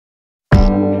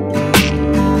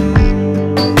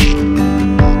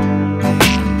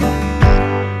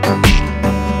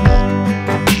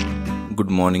Good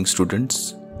morning,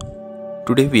 students.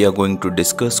 Today we are going to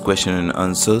discuss question and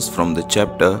answers from the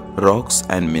chapter Rocks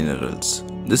and Minerals.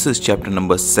 This is chapter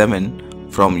number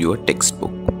 7 from your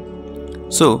textbook.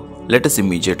 So let us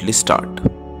immediately start.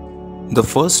 The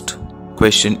first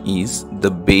question is the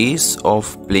base of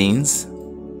plains,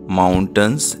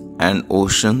 mountains and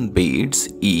ocean beds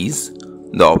is,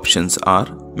 the options are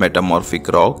metamorphic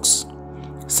rocks,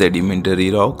 sedimentary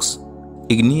rocks,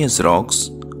 igneous rocks,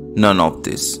 none of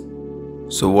this.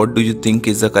 So what do you think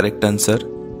is the correct answer?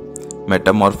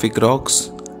 Metamorphic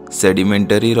rocks,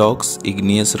 sedimentary rocks,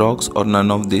 igneous rocks, or none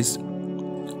of this?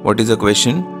 What is the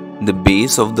question? The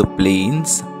base of the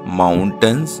plains,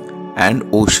 mountains and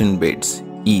ocean beds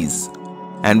is,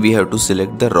 and we have to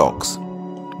select the rocks.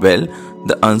 Well,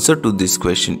 the answer to this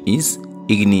question is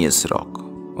igneous rock.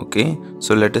 Okay,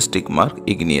 so let us tick mark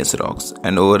igneous rocks,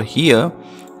 and over here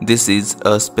this is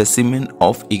a specimen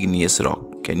of igneous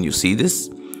rock. Can you see this?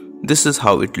 This is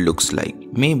how it looks like.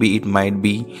 Maybe it might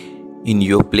be in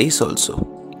your place also.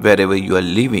 Wherever you are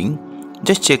living,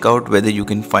 just check out whether you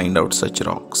can find out such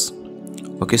rocks.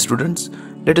 Okay students,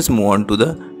 let us move on to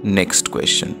the next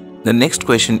question. The next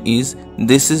question is,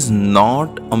 this is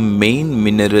not a main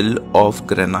mineral of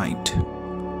granite.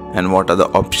 And what are the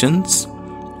options?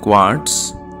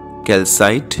 Quartz,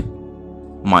 calcite,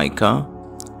 mica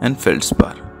and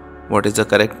feldspar. What is the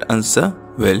correct answer?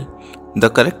 Well, the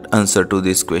correct answer to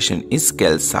this question is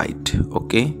calcite.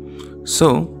 Okay,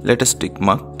 so let us tick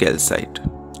mark calcite.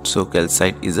 So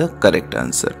calcite is a correct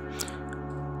answer.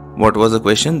 What was the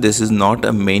question? This is not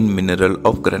a main mineral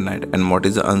of granite. And what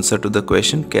is the answer to the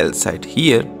question? Calcite.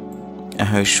 Here I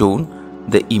have shown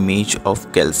the image of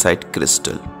calcite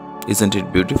crystal. Isn't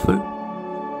it beautiful?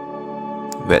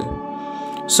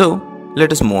 Well, so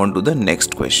let us move on to the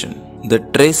next question. The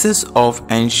traces of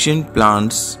ancient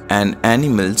plants and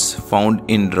animals found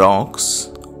in rocks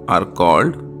are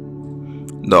called,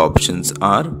 the options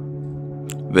are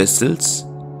vessels,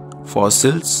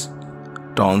 fossils,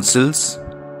 tonsils,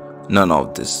 none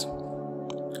of this.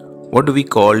 What do we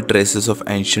call traces of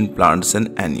ancient plants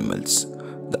and animals?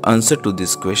 The answer to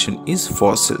this question is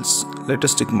fossils. Let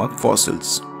us tick mark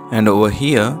fossils. And over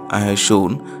here I have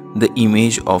shown the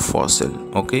image of fossil.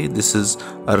 Okay, this is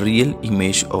a real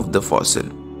image of the fossil.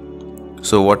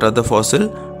 So what are the fossil?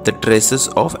 The traces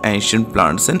of ancient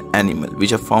plants and animals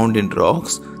which are found in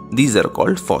rocks. These are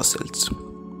called fossils.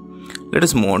 Let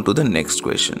us move on to the next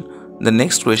question. The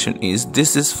next question is,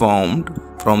 this is formed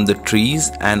from the trees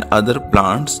and other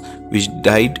plants which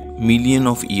died millions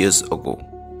of years ago.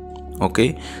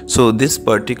 Okay, so this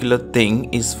particular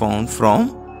thing is found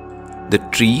from the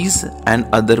trees and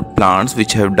other plants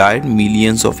which have died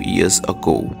millions of years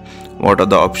ago. What are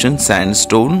the options?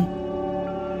 Sandstone,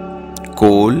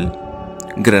 coal,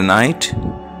 granite,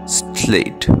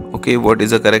 slate. Okay, what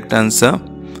is the correct answer?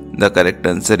 The correct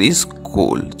answer is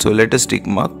coal. So let us tick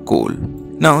mark coal.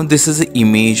 Now this is the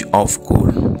image of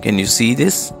coal. Can you see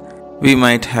this? We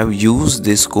might have used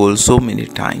this coal so many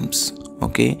times.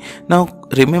 Okay, now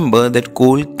remember that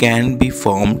coal can be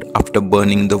formed after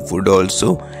burning the wood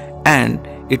also, and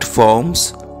it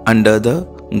forms under the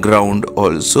ground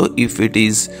also if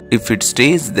it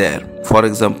stays there. For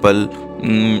example,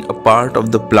 a part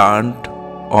of the plant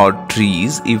or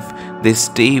trees, if they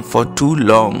stay for too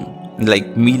long,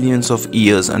 like millions of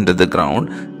years under the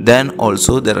ground, then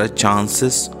also there are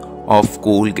chances of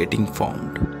coal getting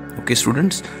formed. Okay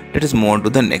students, let us move on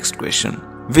to the next question.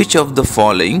 Which of the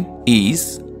following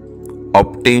is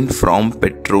obtained from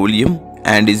petroleum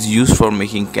and is used for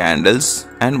making candles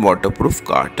and waterproof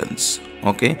cartons?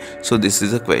 Okay, so this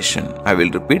is a question. I will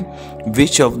repeat.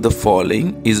 Which of the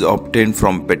following is obtained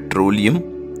from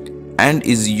petroleum and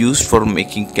is used for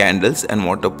making candles and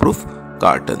waterproof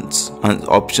cartons? And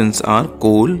options are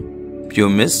coal,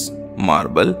 pumice,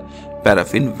 marble,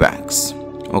 paraffin, wax.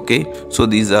 Okay, so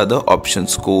these are the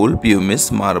options: coal,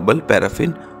 pumice, marble,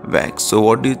 paraffin, wax. So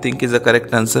what do you think is the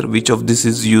correct answer? Which of this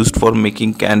is used for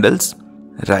making candles?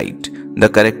 Right, the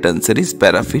correct answer is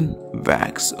paraffin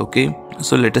wax. Okay,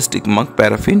 so let us tick mark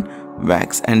paraffin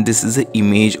wax, and this is the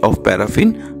image of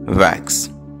paraffin wax.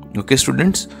 Okay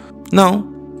students, now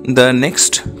the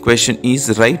next question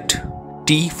is, write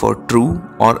T for true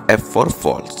or F for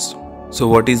false. So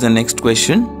what is the next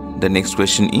question? The next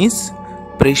question is,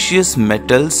 precious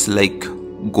metals like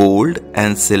gold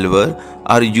and silver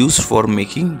are used for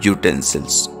making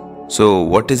utensils. So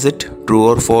what is it? True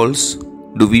or false?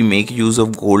 Do we make use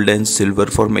of gold and silver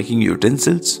for making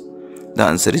utensils? The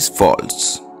answer is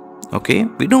false. Okay,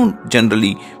 we don't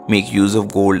generally make use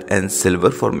of gold and silver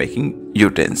for making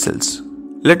utensils.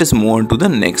 Let us move on to the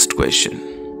next question.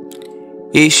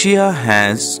 Asia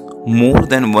has more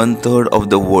than 1/3 of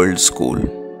the world's coal.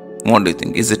 What do you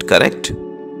think? Is it correct?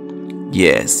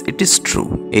 Yes, it is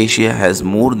true. Asia has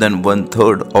more than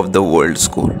 1/3 of the world's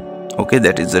coal. Okay,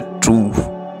 that is a true.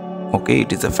 Okay,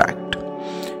 it is a fact.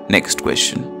 Next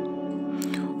question.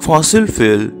 Fossil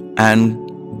fuel and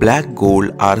black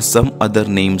gold are some other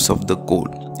names of the coal.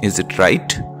 Is it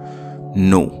right?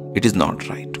 No, it is not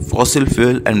right. Fossil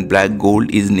fuel and black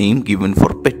gold is name given for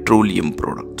petroleum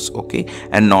products, okay,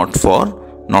 and not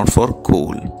for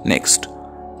coal. Next.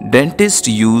 Dentists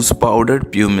use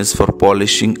powdered pumice for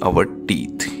polishing our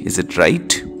teeth. Is it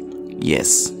right?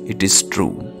 Yes, it is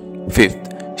true. Fifth.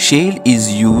 Shale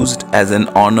is used as an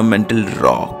ornamental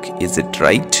rock. Is it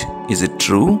right? Is it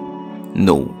true?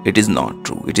 No, it is not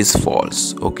true. It is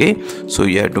false. Okay, so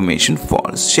you have to mention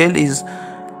false. Shale is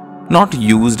not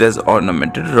used as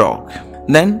ornamental rock.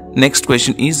 Then next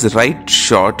question is write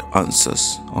short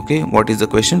answers. Okay, what is the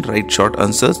question? Write short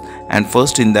answers. And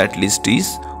first in that list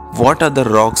is, what are the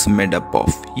rocks made up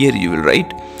of? Here you will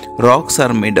write, rocks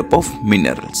are made up of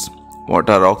minerals. What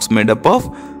are rocks made up of?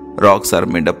 Rocks are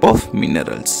made up of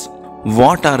minerals.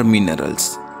 What are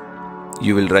minerals?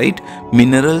 You will write,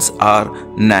 minerals are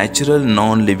natural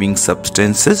non-living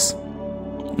substances.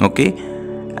 Okay,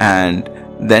 and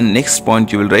then next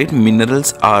point you will write,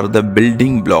 minerals are the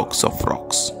building blocks of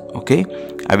rocks. Okay,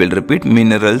 I will repeat,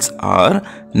 minerals are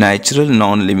natural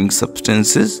non-living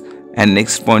substances, and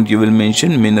next point you will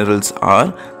mention, minerals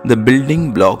are the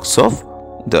building blocks of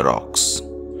the rocks.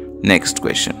 Next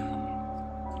question.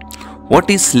 What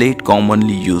is slate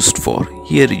commonly used for?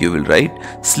 Here you will write,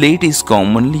 slate is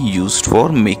commonly used for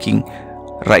making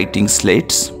writing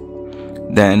slates,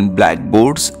 then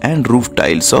blackboards and roof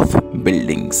tiles of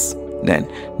buildings. Then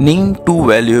name two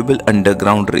valuable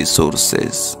underground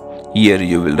resources. Here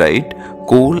you will write,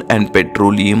 coal and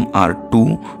petroleum are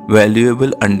two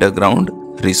valuable underground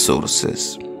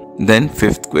resources. Then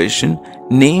fifth question,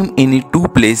 name any two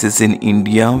places in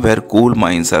India where coal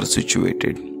mines are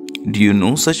situated. Do you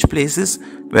know such places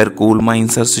where coal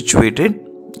mines are situated?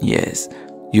 Yes.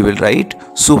 You will write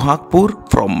Suhagpur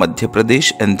from Madhya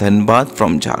Pradesh and Dhanbad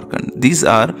from Jharkhand. These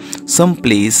are some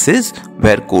places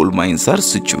where coal mines are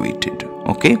situated.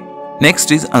 Okay.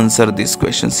 Next is answer these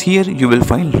questions. Here you will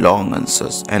find long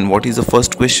answers. And what is the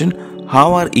first question?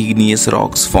 How are igneous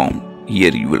rocks formed?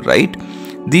 Here you will write,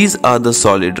 these are the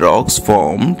solid rocks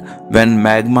formed when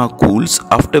magma cools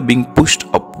after being pushed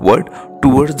upward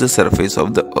towards the surface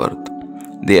of the earth.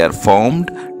 They are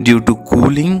formed due to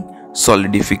cooling,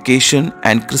 solidification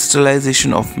and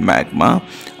crystallization of magma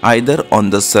either on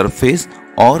the surface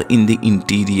or in the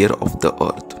interior of the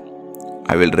earth.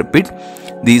 I will repeat,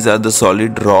 these are the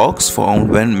solid rocks formed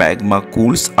when magma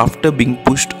cools after being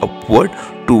pushed upward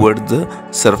towards the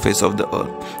surface of the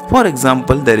earth. For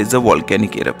example, there is a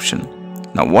volcanic eruption.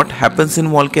 Now what happens in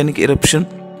volcanic eruption?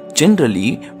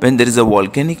 Generally, when there is a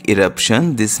volcanic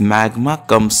eruption, this magma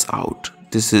comes out.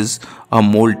 This is a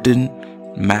molten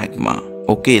magma.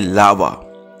 Okay, lava.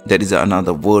 There is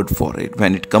another word for it.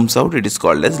 When it comes out, it is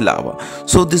called as lava.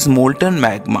 So this molten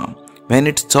magma, when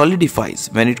it solidifies,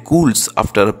 when it cools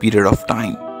after a period of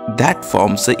time, that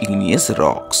forms the igneous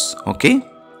rocks. Okay.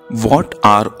 What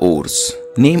are ores?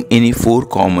 Name any four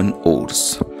common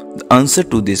ores. The answer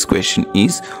to this question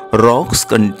is rocks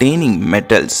containing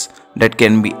metals that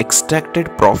can be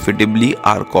extracted profitably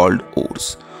are called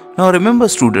ores. Now remember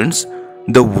students,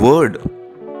 the word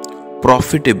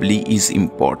profitably is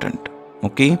important.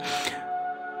 Okay,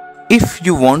 if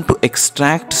you want to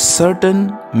extract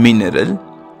certain mineral,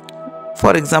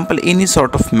 for example any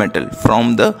sort of metal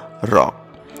from the rock,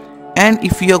 and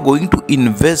if you are going to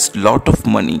invest lot of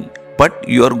money but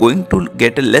you are going to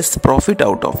get a less profit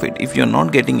out of it, if you are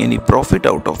not getting any profit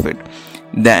out of it,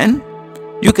 then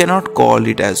you cannot call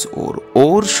it as ore.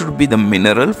 Ore should be the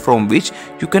mineral from which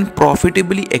you can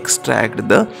profitably extract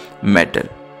the metal.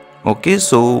 Okay,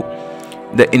 so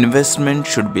the investment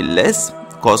should be less,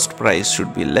 cost price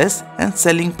should be less, and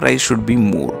selling price should be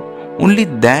more. Only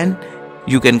then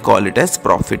you can call it as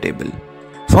profitable.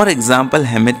 For example,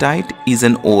 hematite is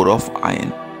an ore of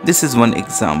iron. This is one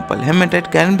example.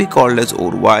 Hematite can be called as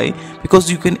ore. Why? Because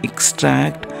you can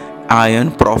extract iron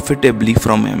profitably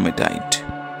from hematite.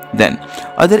 Then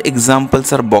other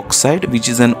examples are bauxite, which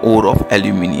is an ore of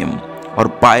aluminium, or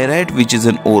pyrite, which is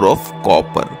an ore of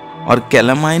copper, or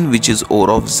calamine, which is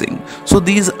ore of zinc. So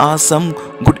these are some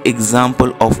good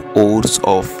example of ores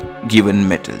of given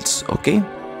metals. Okay.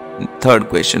 Third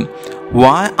question,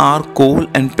 why are coal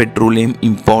and petroleum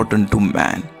important to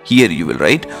man? Here you will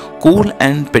write, coal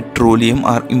and petroleum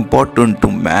are important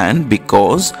to man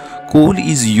because coal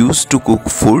is used to cook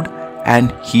food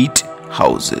and heat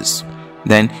houses.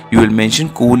 Then you will mention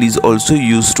coal is also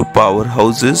used to power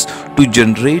houses, to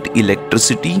generate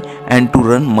electricity and to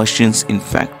run machines in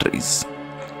factories.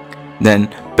 Then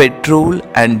petrol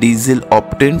and diesel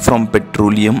obtained from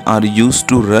petroleum are used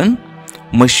to run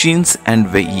machines and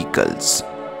vehicles.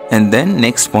 And then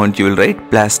next point you will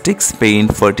write plastics,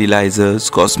 paint, fertilizers,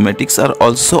 cosmetics are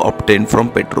also obtained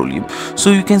from petroleum.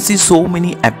 So you can see so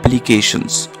many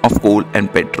applications of coal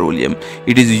and petroleum.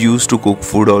 It is used to cook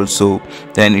food also,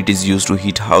 then it is used to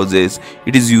heat houses,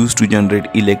 it is used to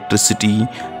generate electricity,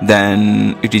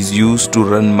 then it is used to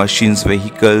run machines,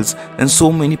 vehicles, and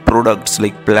so many products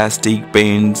like plastic,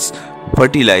 paints,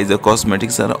 fertilizer,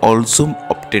 cosmetics are also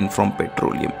obtained from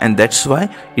petroleum, and that's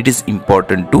why it is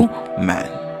important to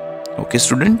man. Okay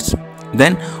students,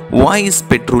 then why is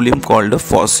petroleum called a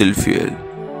fossil fuel?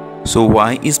 So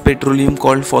why is petroleum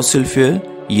called fossil fuel?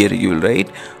 Here you will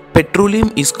write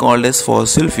petroleum is called as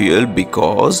fossil fuel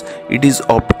because it is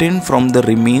obtained from the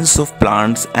remains of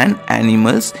plants and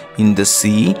animals in the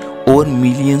sea over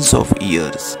millions of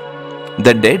years.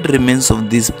 The dead remains of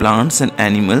these plants and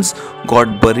animals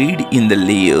got buried in the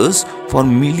layers for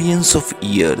millions of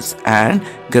years and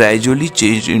gradually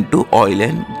changed into oil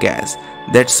and gas.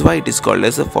 That's why it is called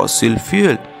as a fossil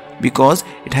fuel, because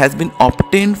it has been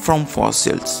obtained from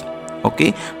fossils.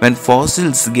 Okay, when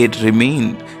fossils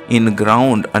remain in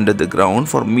ground, under the ground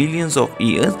for millions of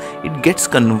years, it gets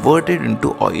converted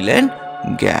into oil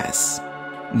and gas.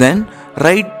 Then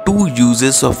write two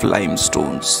uses of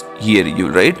limestones. Here you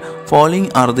write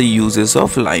following are the uses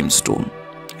of limestone.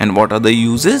 And what are the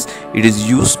uses? It is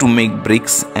used to make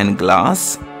bricks and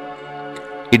glass.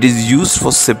 It is used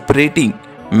for separating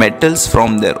metals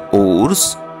from their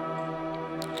ores.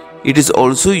 It is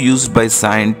also used by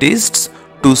scientists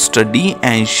to study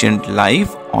ancient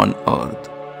life on earth.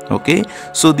 Okay,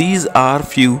 so these are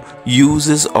few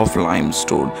uses of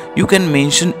limestone. You can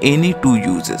mention any two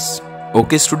uses.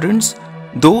 Okay students,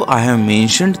 though I have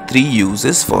mentioned 3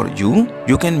 uses for you,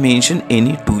 you can mention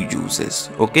any 2 uses.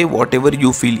 Okay, whatever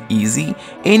you feel easy,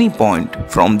 any point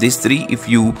from these 3, if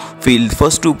you feel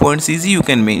first 2 points easy, you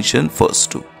can mention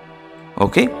first 2.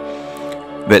 Okay,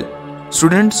 well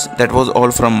students, that was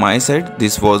all from my side.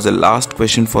 This was the last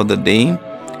question for the day.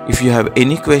 If you have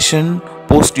any question,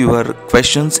 post your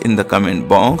questions in the comment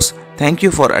box. Thank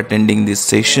you for attending this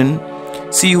session.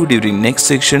 See you during next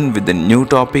section with the new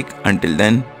topic. Until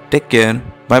then, take care.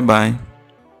 Bye bye.